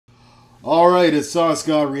All right, it's Sauce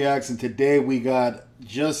God Reacts, and today we got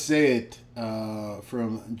Just Say It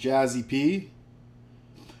from Jazzy B.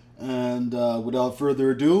 And without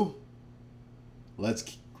further ado, let's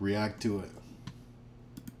react to it.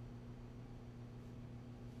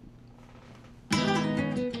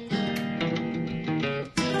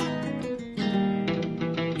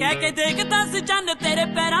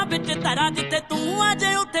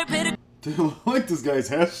 Dude, I like this guy's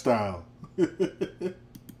hairstyle.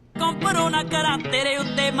 ਕੰਪਰੋ ਨਾ ਕਰਾਂ ਤੇਰੇ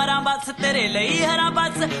ਉੱਤੇ ਮਰਾਂ ਬਸ ਤੇਰੇ ਲਈ ਹਰਾਂ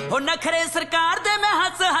ਬਸ ਹੋ ਨਖਰੇ ਸਰਕਾਰ ਦੇ ਮੈਂ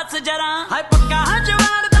ਹੱਸ ਹੱਸ ਜਰਾਂ ਹਾਏ ਪੱਕਾ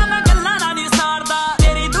ਜਵਾਨ ਦਾ ਮੈਂ ਗੱਲਾਂ ਨਾ ਨਹੀਂ ਸਾਰਦਾ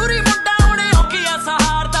ਤੇਰੀ ਦੂਰੀ ਮੁੰਡਾ ਹੁਣੇ ਔਖੀਆ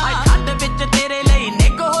ਸਹਾਰਦਾ ਹਾਏ ਠੰਡ ਵਿੱਚ ਤੇਰੇ ਲਈ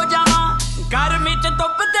ਨਿੱਘ ਹੋ ਜਾਵਾਂ ਗਰਮੀ ਚ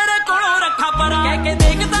ਧੁੱਪ ਤੇਰੇ ਕੋਲੋਂ ਰੱਖਾਂ ਪਰਾਂ ਕਹਿ ਕੇ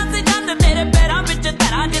ਦੇਖਦਾ ਸੀ ਚੰਦ ਤੇਰੇ ਪੈਰਾਂ ਵਿੱਚ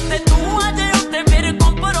ਧਰਾਂ ਜਿੱਥੇ ਤੂੰ ਅਜੇ ਉੱਤੇ ਫਿਰ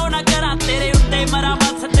ਕੰਪਰੋ ਨਾ ਕਰਾਂ ਤੇਰੇ ਉੱਤੇ ਮਰਾਂ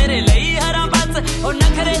ਬਸ ਤੇਰੇ ਲਈ ਹਰਾਂ ਬਸ ਹੋ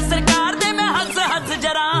ਨਖਰੇ ਸਰਕਾਰ ਦੇ ਮੈਂ ਹੱਸ ਹੱਸ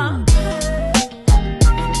ਜਰਾਂ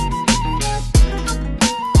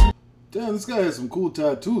Damn, this guy has some cool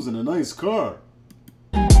tattoos and a nice car.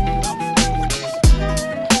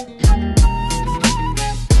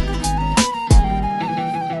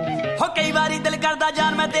 ਹੋ ਕਈ ਵਾਰੀ ਦਿਲ ਕਰਦਾ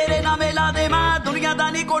ਜਾਨ ਮੈਂ ਤੇਰੇ ਨਾਲ ਮਿਲਾ ਦੇਵਾਂ ਦੁਨੀਆ ਦਾ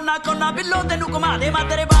ਨਹੀਂ ਕੋਨਾ ਕੋਨਾ ਬਿੱਲੋ ਤੈਨੂੰ ਘੁਮਾ ਦੇਵਾਂ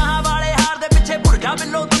ਤੇਰੇ ਬਾਹਾਂ ਵਾਲੇ ਹਾਰ ਦੇ ਪਿੱਛੇ ਭੁੱਲ ਜਾ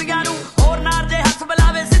ਬਿੱਲੋ ਦੁਨੀਆ ਨੂੰ ਹੋਰ ਨਾਰ ਜੇ ਹੱਸ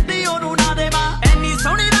ਬੁਲਾਵੇ ਸਿੱਧੀ ਉਹਨੂੰ ਨਾ ਦੇਵਾਂ ਐਨੀ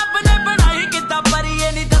ਸੋਹਣੀ ਰੱਬ ਨੇ ਬਣਾਈ ਕਿੱਦਾਂ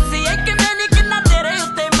ਪਰੀਏ ਨਹੀਂ ਦੱਸੀ ਇਹ ਕਿਵੇਂ ਨਹੀਂ ਕਿੰਨਾ ਤੇਰੇ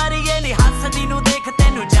ਉੱਤੇ ਮਰੀਏ ਨਹੀਂ ਹੱਸਦੀ ਨੂੰ ਦੇਖ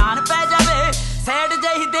ਤੈਨੂੰ ਜਾਨ ਪੈ ਜਾਵੇ ਸੈਡ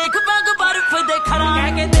ਜਿਹੀ ਦੇਖ ਪੱਗ ਬਰਫ ਦੇ ਖਰਾ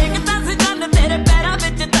ਕਹਿ ਕੇ ਦੇਖਦਾ ਸੀ ਜੰਨ ਤੇਰੇ ਪੈਰਾਂ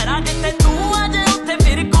ਵਿੱਚ ਧਰਾਂ ਜਿੱਥੇ ਤੂੰ ਅਜੇ ਉੱਥੇ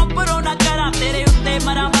ਫਿਰ ਕੰਪਰੋ ਨਾ ਕਰਾਂ ਤੇਰੇ ਉੱਤੇ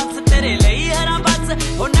ਮਰਾਂ ਬਸ ਤੇਰੇ ਲਈ ਹਰਾਂ ਬਸ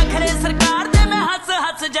ਉਹ ਨਖਰੇ ਸਰਕਾਰ ਦੇ ਮੈਂ ਹੱਸ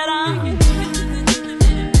ਹੱਸ ਜਰਾਂ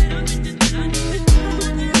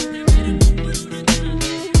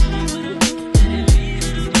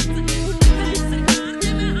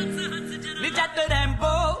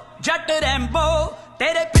ਜੱਟ ਰੈਂਬੋ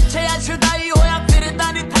ਤੇਰੇ ਪਿੱਛੇ ਅਸ਼ਦਾਈ ਹੋਇਆ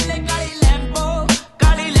ਫਿਰਦਾ ਨਹੀਂ ਥੱਲੇ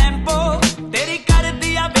ਕਾਲੀ ਲੈਂਬੋ ਤੇਰੀ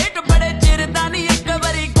ਕਰਦੀ ਆ ਵੇਟ ਬੜੇ ਚਿਰ ਦਾ ਨਹੀਂ ਇੱਕ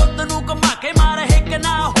ਵਾਰੀ ਗੁੱਤ ਨੂੰ ਘੁਮਾ ਕੇ ਮਾਰ ਹਿੱਕ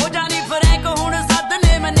ਨਾ ਹੋ ਜਾਣੀ ਫਰੈਂਕ ਹੁਣ ਸੱਦ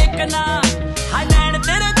ਨੇ ਮਨਿਕ ਨਾ ਹਾਏ ਨੈਣ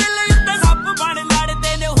ਤੇਰੇ ਦਿਲ ਉੱਤੇ ਸੱਪ ਬਣ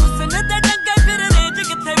ਲੜਦੇ ਨੇ ਹੁਸਨ ਤੇ ਡੰਗੇ ਫਿਰ ਰੇਜ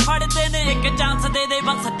ਕਿੱਥੇ ਫੜਦੇ ਨੇ ਇੱਕ ਚਾਂਸ ਦੇ ਦੇ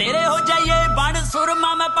ਬਸ ਤੇਰੇ ਹੋ ਜਾਈਏ ਬਣ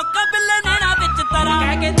ਸੁਰਮਾ ਮੈਂ ਪੱਕਾ ਬਿੱਲੇ ਨੈਣਾ ਵਿੱਚ ਤਰਾਂ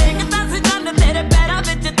ਕਹਿ ਕੇ ਦੇਖਦਾ ਸੀ ਜੰਨ ਤੇਰੇ ਪੈਰਾਂ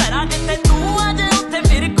ਵਿੱਚ ਧਰਾਂ ਜਿੱਥੇ ਤੂੰ ਅਜੇ ਉੱਥੇ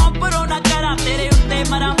ਫਿਰ ਕੰਪਰੋ ਨਾ ਕਰਾਂ ਤੇਰੇ ਉੱਤੇ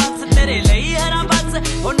ਮਰਾਂ ਬਸ ਤੇਰੇ ਲਈ ਹਰਾਂ ਬਸ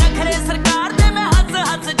ਉਹ ਨਖਰੇ ਸਰਕਾਰ ਦੇ ਮੈਂ ਹੱਸ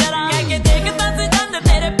ਹੱਸ ਜਰਾਂ ਕਹਿ ਕੇ ਦੇਖਦਾ ਸੀ ਜੰਨ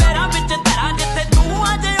ਤੇਰੇ ਪੈਰਾਂ ਵਿੱਚ ਧਰਾਂ ਜਿੱਥੇ ਤੂੰ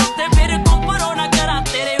ਅਜੇ ਉੱਥੇ ਫਿਰ ਕੰਪਰੋ ਨਾ ਕਰਾਂ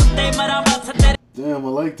ਤੇਰੇ ਉੱਤੇ ਮਰਾਂ ਬਸ ਤੇਰੇ Damn,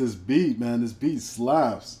 I like this beat, man. This beat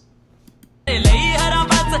slaps. ਲਈ ਹਰਾਂ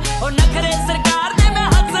ਬਸ ਉਹ ਨਖਰੇ ਸਰਕਾਰ ਦੇ ਮੈਂ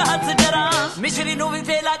ਹੱਸ ਹੱਸ ਜਰਾਂ ਮਿਸ਼ਰੀ ਨੂੰ ਵੀ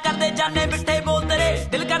ਫੇਲਾ ਕਰਦੇ ਜਾਣੇ ਮਿੱਠੇ ਬੋਲ ਤੇਰੇ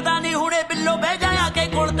ਦਿਲ ਕਰਦਾ ਨਹੀਂ ਹੁਣੇ ਬਿੱਲੋ ਬਹਿ ਜਾਇਆ ਕੇ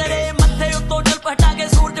ਕੋਲ ਤੇਰੇ ਮੱਥੇ ਉੱਤੋਂ ਜਲ ਪਟਾਂਗੇ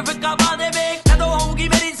ਸੂਰਜ ਫਿੱਕਾ ਪਾ ਦੇਵੇ ਕਦੋਂ ਆਊਗੀ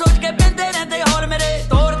ਮੇਰੀ ਸੋਚ ਕੇ ਪੈਂਦੇ ਰਹਿੰਦੇ ਹੋਰ ਮੇਰੇ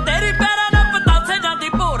ਤੋਰ ਤੇਰੀ ਪੈਰਾਂ ਨਾਲ ਪਤਾਸੇ ਜਾਂਦੀ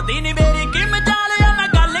ਭੋਰਦੀ ਨਹੀਂ ਮੇਰੀ ਕੀ ਮਜਾਲਿਆ ਮੈਂ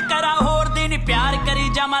ਗੱਲ ਕਰਾਂ ਹੋਰ ਦੀ ਨਹੀਂ ਪਿਆਰ ਕਰੀ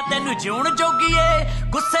ਜਾਵਾਂ ਤੈਨੂੰ ਜਿਉਣ ਜੋਗੀਏ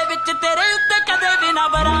ਗੁੱਸੇ ਵਿੱਚ ਤੇਰੇ ਉੱਤੇ ਕਦੇ ਵੀ ਨਾ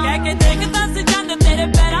ਬਰਾਂ ਕਹਿ ਕੇ ਦੇਖਦਾ ਸੀ ਜੰਨ ਤੇਰੇ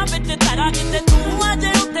ਪੈਰਾਂ ਵਿੱਚ ਧਰਾਂ ਜਿੱਥੇ ਤੂੰ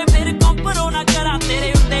ਅਜੇ ਉੱਥੇ ਫਿਰ ਕੰਪਰੋ ਨਾ ਕਰਾਂ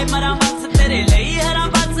ਤੇਰੇ ਉੱਤੇ ਮਰਾਂ ਬਸ ਤੇਰੇ ਲਈ ਹਰਾਂ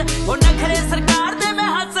ਬਸ ਉਹ ਨਖਰੇ ਸਰਕਾਰ ਦੇ ਮੈਂ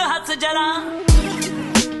ਹੱਸ ਹੱਸ ਜਰਾਂ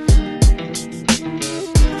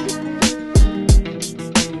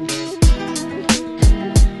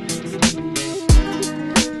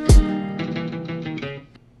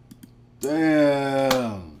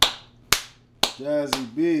Damn.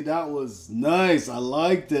 Jazzy B, that was nice. I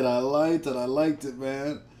liked it. I liked it,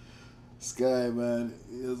 man. This guy, man,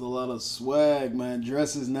 he has a lot of swag, man.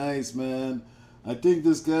 Dresses nice, man. I think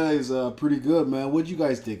this guy is pretty good, man. What'd you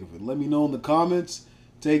guys think of it? Let me know in the comments.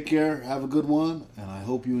 Take care. Have a good one. And I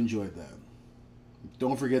hope you enjoyed that.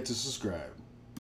 Don't forget to subscribe.